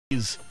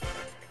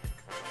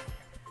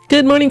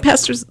Good morning,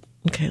 pastors.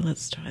 Okay,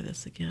 let's try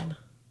this again.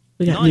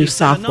 We got new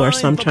software,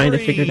 so I'm trying to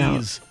figure it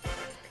out.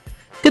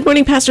 Good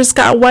morning, Pastor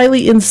Scott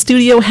Wiley in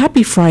studio.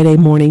 Happy Friday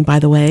morning, by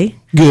the way.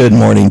 Good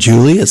morning,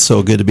 Julie. It's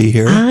so good to be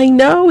here. I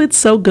know, it's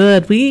so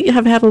good. We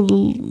have had a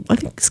little, I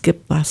think,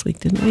 skip last week,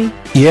 didn't we?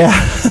 Yeah.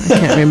 I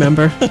can't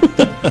remember.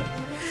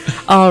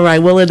 All right,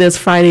 well, it is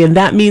Friday, and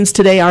that means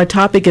today our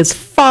topic is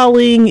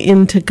falling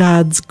into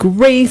God's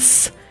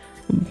grace.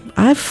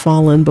 I've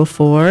fallen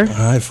before.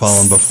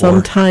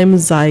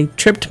 Sometimes I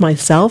tripped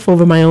myself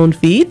over my own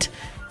feet.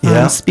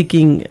 Yeah.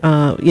 Speaking,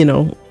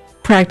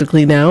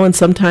 practically now, and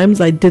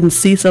sometimes I didn't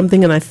see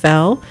something and I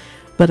fell.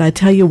 But I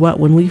tell you what,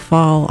 when we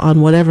fall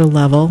on whatever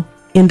level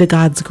into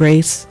God's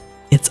grace,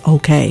 it's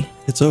okay.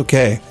 It's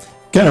okay.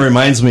 Kind of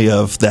reminds me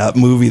of that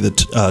movie,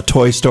 the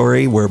Toy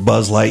Story, where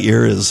Buzz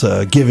Lightyear is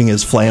giving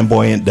his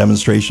flamboyant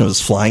demonstration of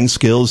his flying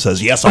skills.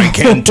 Says, "Yes, I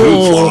can too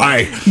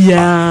fly.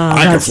 Yeah,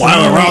 I can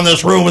fly around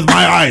this room with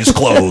my eyes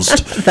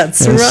closed."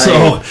 That's right.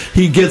 So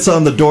he gets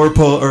on the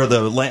doorpost or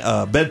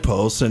the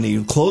bedpost, and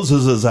he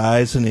closes his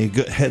eyes, and he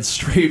heads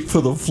straight for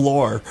the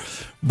floor.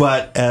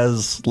 But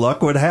as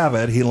luck would have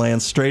it, he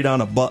lands straight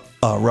on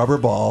a rubber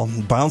ball,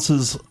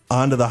 bounces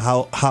onto the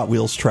Hot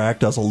Wheels track,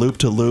 does a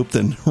loop-to-loop,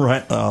 then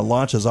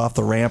launches off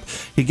the ramp.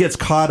 He gets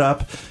caught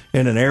up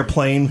in an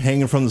airplane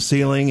hanging from the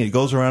ceiling. He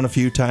goes around a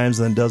few times,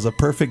 then does a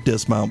perfect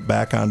dismount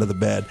back onto the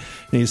bed.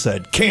 And he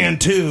said, "Can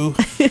too."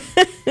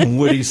 And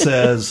Woody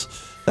says,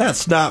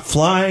 "That's not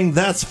flying,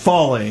 that's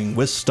falling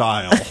with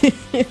style."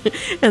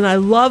 And I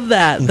love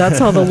that. That's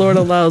how the Lord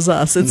allows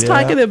us. It's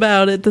talking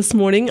about it this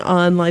morning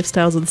on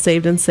Lifestyles of the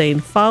Saved and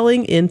Sane,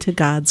 falling into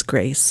God's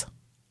grace.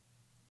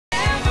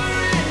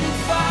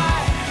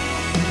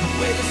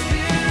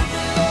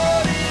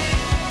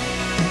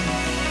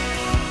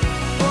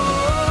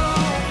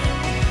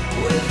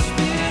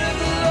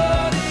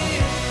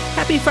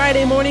 Happy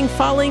Friday morning,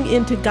 falling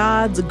into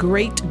God's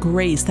great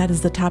grace. That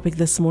is the topic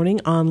this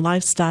morning on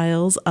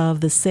Lifestyles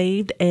of the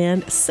Saved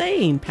and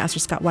Sane. Pastor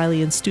Scott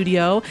Wiley in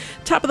studio.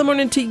 Top of the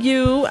morning to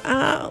you.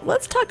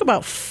 Let's talk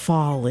about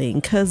falling,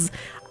 because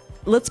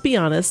let's be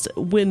honest,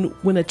 when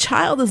a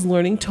child is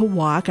learning to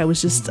walk, I was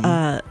just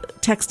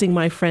texting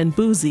my friend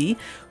Boozy,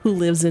 who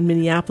lives in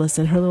Minneapolis,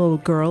 and her little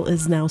girl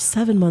is now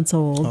 7 months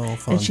old. Oh,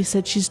 fun. And she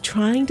said she's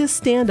trying to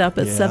stand up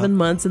at 7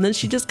 months, and then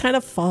she just kind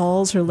of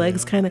falls, her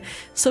legs kind of,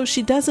 so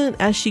she doesn't,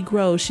 as she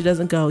grows, she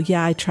doesn't go,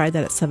 "Yeah, I tried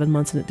that at 7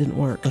 months and it didn't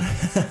work."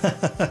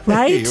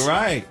 Right?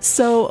 Right.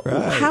 So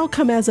how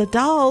come as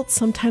adults,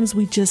 sometimes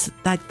we just,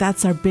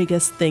 that's our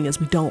biggest thing, is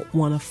we don't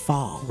want to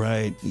fall.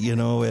 Right.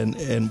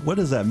 And what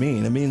does that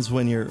mean? It means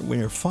when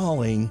you're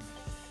falling,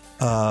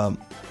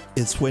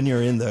 it's when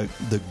you're in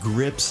the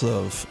grips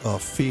of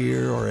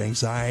fear or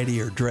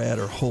anxiety or dread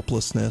or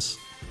hopelessness.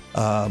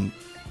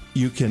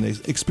 You can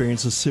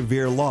experience a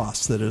severe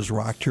loss that has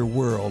rocked your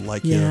world,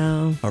 like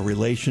a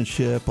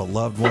relationship, a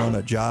loved one,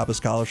 a job, a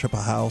scholarship,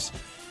 a house.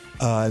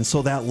 And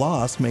so that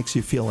loss makes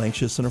you feel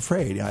anxious and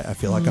afraid. I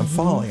feel like I'm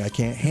falling. I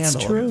can't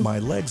handle it. My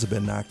legs have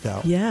been knocked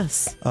out.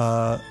 Yes.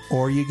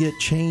 Or you get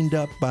chained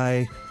up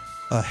by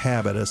a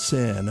habit, a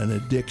sin, an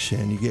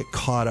addiction. You get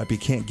caught up. You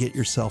can't get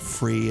yourself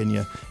free, and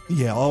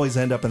you always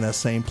end up in that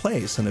same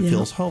place, and it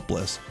feels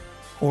hopeless.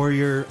 Or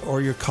you're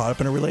caught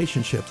up in a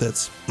relationship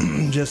that's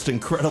just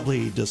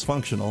incredibly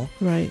dysfunctional.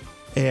 Right.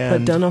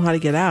 But don't know how to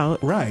get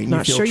out. Right.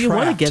 Not sure you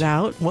want to get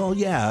out. Well,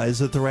 yeah.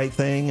 Is it the right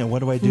thing? And what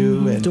do I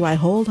do? And do I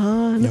hold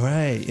on?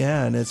 Right.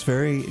 Yeah. And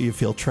you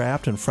feel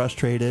trapped and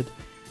frustrated.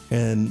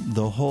 And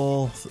the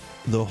whole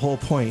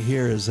point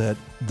here is that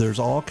there's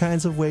all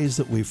kinds of ways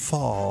that we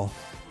fall.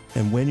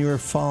 And when you're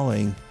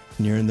falling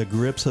and you're in the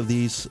grips of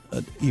these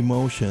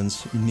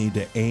emotions, you need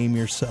to aim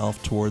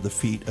yourself toward the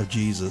feet of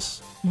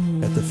Jesus.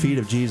 At the feet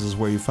of Jesus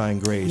where you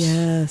find grace.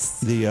 Yes.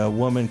 The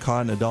woman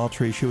caught in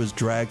adultery, she was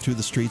dragged through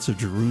the streets of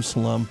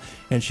Jerusalem,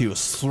 and she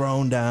was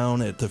thrown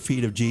down at the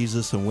feet of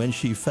Jesus. And when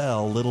she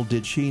fell, little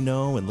did she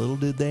know, and little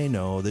did they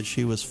know, that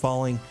she was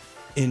falling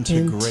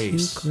into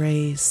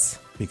grace.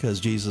 Because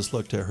Jesus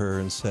looked at her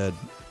and said,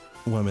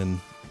 "Woman,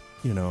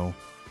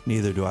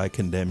 neither do I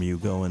condemn you.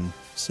 Go and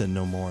sin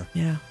no more."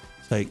 Yeah.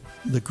 It's like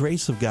the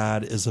grace of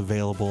God is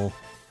available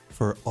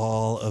for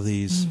all of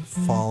these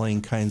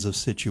falling kinds of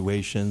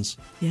situations.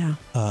 Yeah.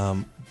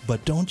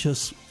 But don't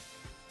just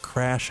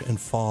crash and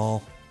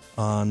fall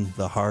on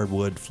the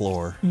hardwood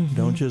floor.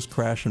 Don't just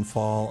crash and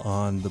fall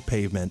on the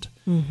pavement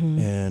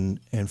and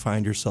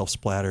find yourself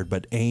splattered,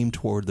 but aim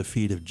toward the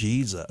feet of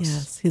Jesus.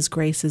 Yes, His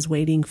grace is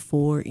waiting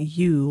for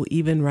you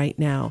even right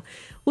now.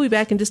 We'll be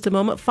back in just a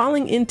moment,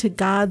 falling into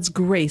God's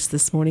grace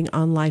this morning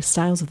on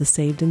Lifestyles of the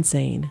Saved and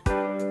Sane.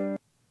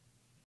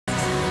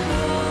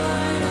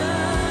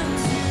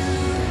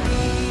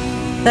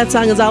 That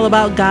song is all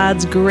about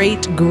God's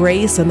great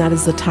grace, and that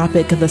is the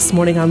topic this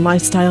morning on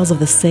Lifestyles of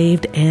the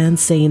Saved and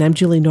Sane. I'm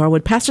Julie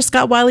Norwood. Pastor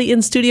Scott Wiley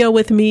in studio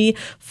with me,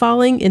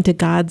 falling into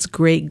God's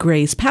great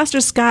grace. Pastor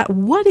Scott,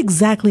 what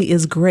exactly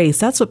is grace?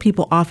 That's what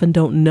people often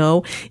don't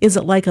know. Is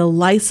it like a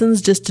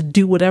license just to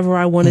do whatever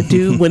I want to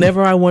do,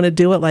 whenever I want to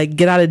do it, like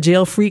get out of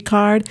jail free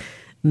card?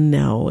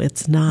 No,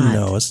 it's not.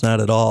 No, it's not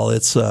at all.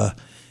 It's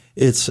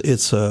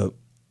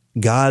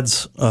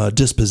God's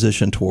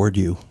disposition toward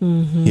you.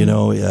 You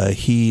know,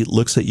 He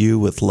looks at you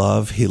with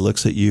love. He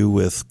looks at you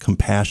with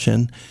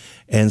compassion.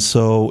 And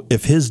so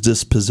if His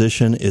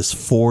disposition is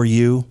for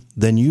you,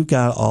 then you've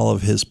got all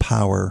of His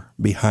power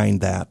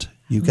behind that.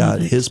 You've got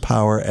His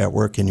power at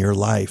work in your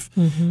life.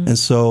 And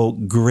so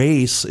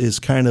grace is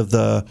kind of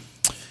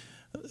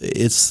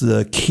it's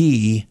the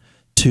key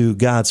to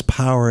God's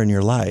power in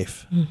your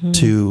life,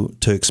 to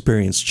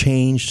experience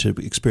change, to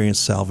experience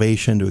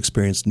salvation, to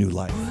experience new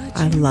life.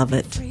 I love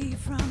it.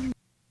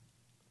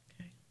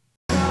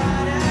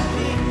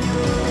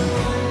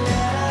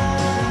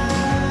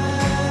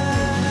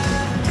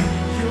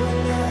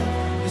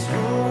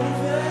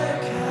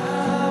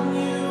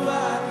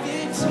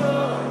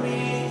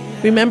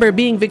 Remember,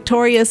 being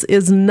victorious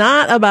is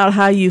not about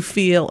how you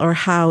feel or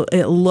how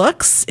it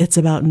looks. It's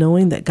about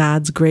knowing that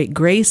God's great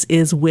grace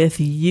is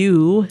with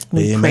you.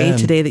 We pray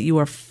today that you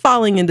are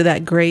falling into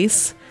that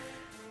grace.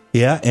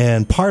 Yeah,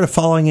 and part of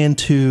falling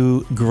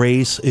into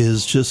grace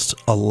is just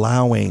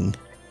allowing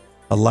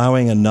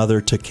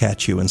another to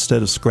catch you.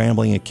 Instead of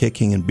scrambling and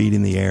kicking and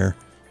beating the air,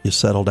 you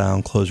settle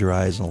down, close your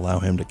eyes, and allow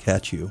Him to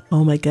catch you.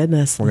 Oh, my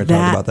goodness. We're going to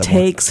talk about that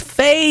takes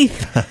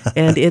faith,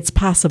 and it's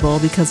possible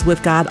because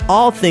with God,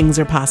 all things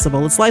are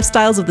possible. It's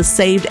Lifestyles of the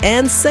Saved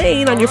and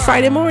Sane on your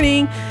Friday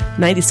morning,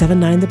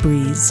 97.9 The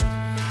Breeze.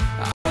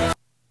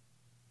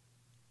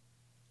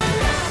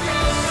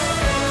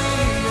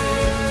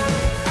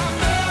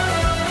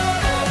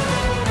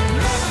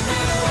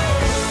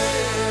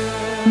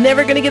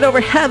 Never going to get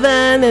over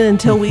heaven, and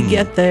until we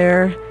get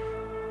there,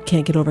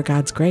 can't get over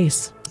God's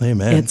grace.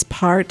 Amen. It's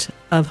part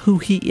of who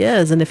He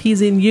is, and if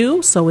He's in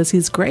you, so is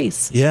His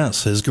grace.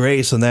 Yes, His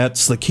grace, and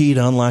that's the key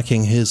to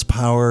unlocking His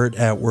power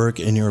at work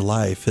in your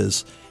life.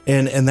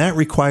 And that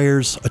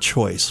requires a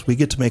choice. We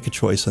get to make a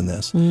choice in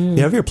this. Have you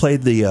ever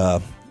played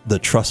the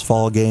trust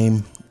fall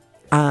game?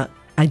 I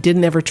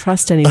didn't ever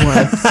trust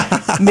anyone.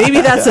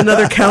 Maybe that's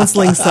another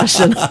counseling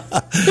session.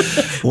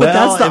 Well,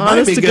 that's the it might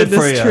honest be to good goodness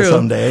for you truth.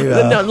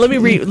 someday. No, let me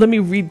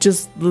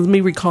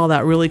recall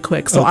that really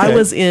quick. So Okay. I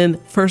was in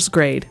first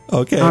grade.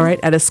 Okay. All right,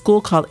 at a school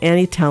called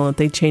Annie Talent.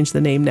 They changed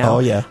the name now. Oh,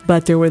 yeah.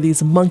 But there were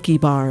these monkey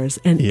bars,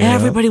 and Yeah.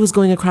 everybody was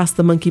going across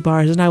the monkey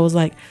bars, and I was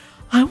like,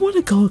 I want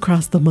to go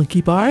across the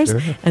monkey bars.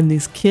 Sure. And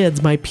these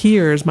kids, my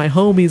peers, my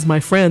homies, my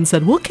friends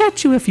said, we'll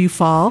catch you if you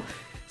fall.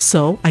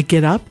 So I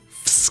get up,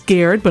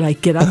 scared, but I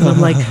get up and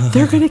I'm like,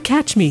 they're going to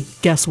catch me.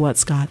 Guess what,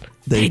 Scott?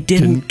 They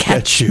didn't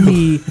catch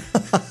me.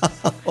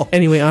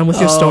 Anyway, on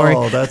with your story.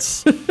 Oh,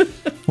 that's...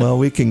 Well,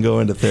 we can go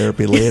into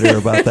therapy later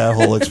about that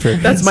whole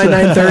experience. That's my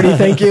 9:30.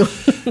 Thank you.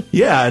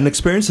 Yeah, and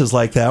experiences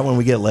like that, when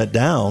we get let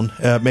down,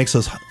 makes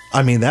us...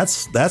 I mean,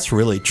 that's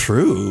really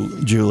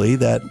true, Julie,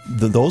 that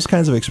those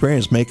kinds of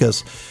experiences make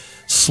us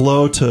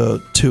slow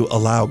to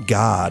allow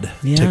God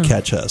to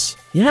catch us.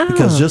 Yeah.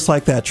 Because just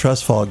like that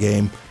trust fall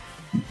game,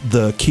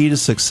 the key to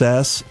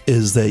success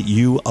is that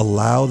you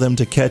allow them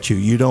to catch you.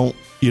 You don't,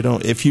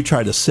 if you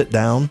try to sit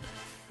down,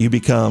 you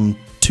become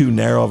too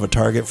narrow of a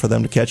target for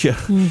them to catch you.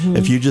 Mm-hmm.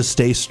 If you just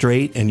stay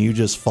straight and you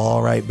just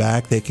fall right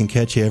back, they can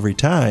catch you every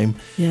time.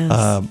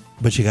 Yes.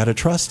 But you got to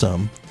trust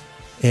them.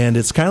 And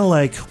it's kind of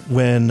like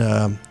when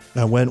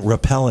I went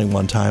rappelling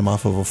one time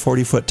off of a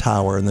 40-foot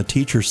tower, and the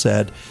teacher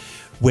said,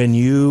 when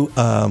you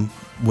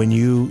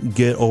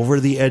get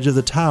over the edge of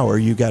the tower,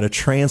 you got to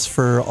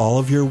transfer all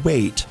of your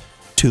weight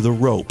to the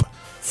rope,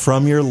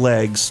 from your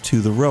legs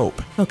to the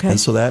rope. Okay. And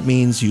so that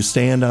means you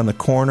stand on the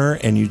corner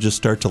and you just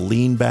start to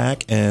lean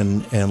back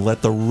and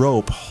let the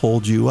rope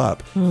hold you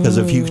up. Because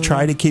if you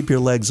try to keep your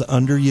legs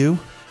under you,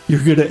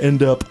 you're going to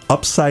end up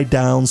upside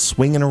down,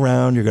 swinging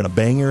around. You're going to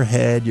bang your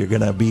head. You're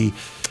going to be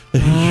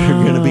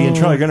you're going to be in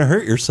trouble. You're going to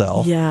hurt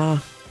yourself. Yeah.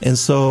 And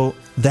so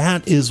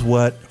that is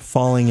what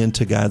falling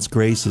into God's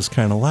grace is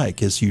kind of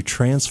like, is you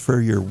transfer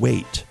your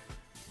weight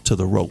to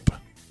the rope.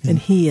 And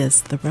He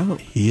is the rope.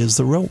 He is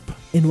the rope.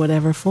 In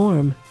whatever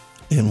form.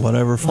 In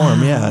whatever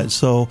form, Wow. yeah.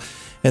 So,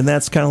 and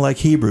that's kind of like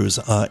Hebrews,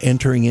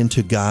 entering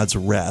into God's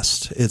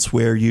rest. It's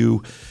where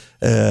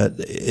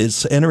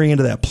it's entering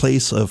into that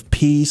place of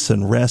peace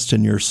and rest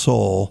in your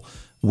soul,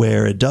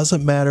 where it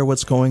doesn't matter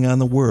what's going on in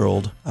the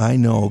world. I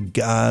know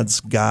God's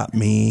got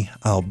me.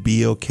 I'll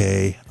be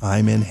okay.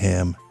 I'm in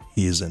Him.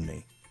 He is in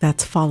me.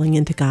 That's falling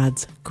into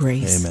God's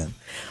grace. Amen.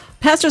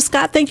 Pastor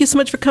Scott, thank you so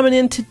much for coming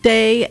in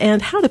today.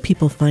 And how do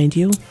people find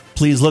you?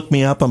 Please look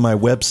me up on my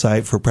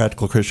website for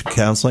Practical Christian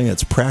Counseling.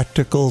 It's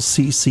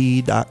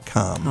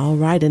practicalcc.com. All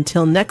right.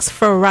 Until next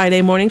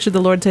Friday morning, should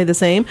the Lord say the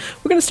same,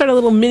 we're going to start a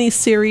little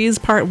mini-series,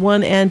 part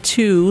 1 and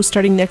 2,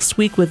 starting next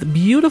week with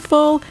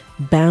Beautiful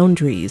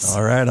Boundaries.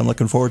 All right. I'm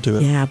looking forward to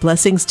it. Yeah.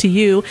 Blessings to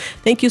you.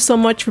 Thank you so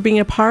much for being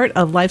a part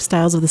of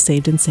Lifestyles of the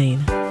Saved and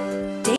Sane.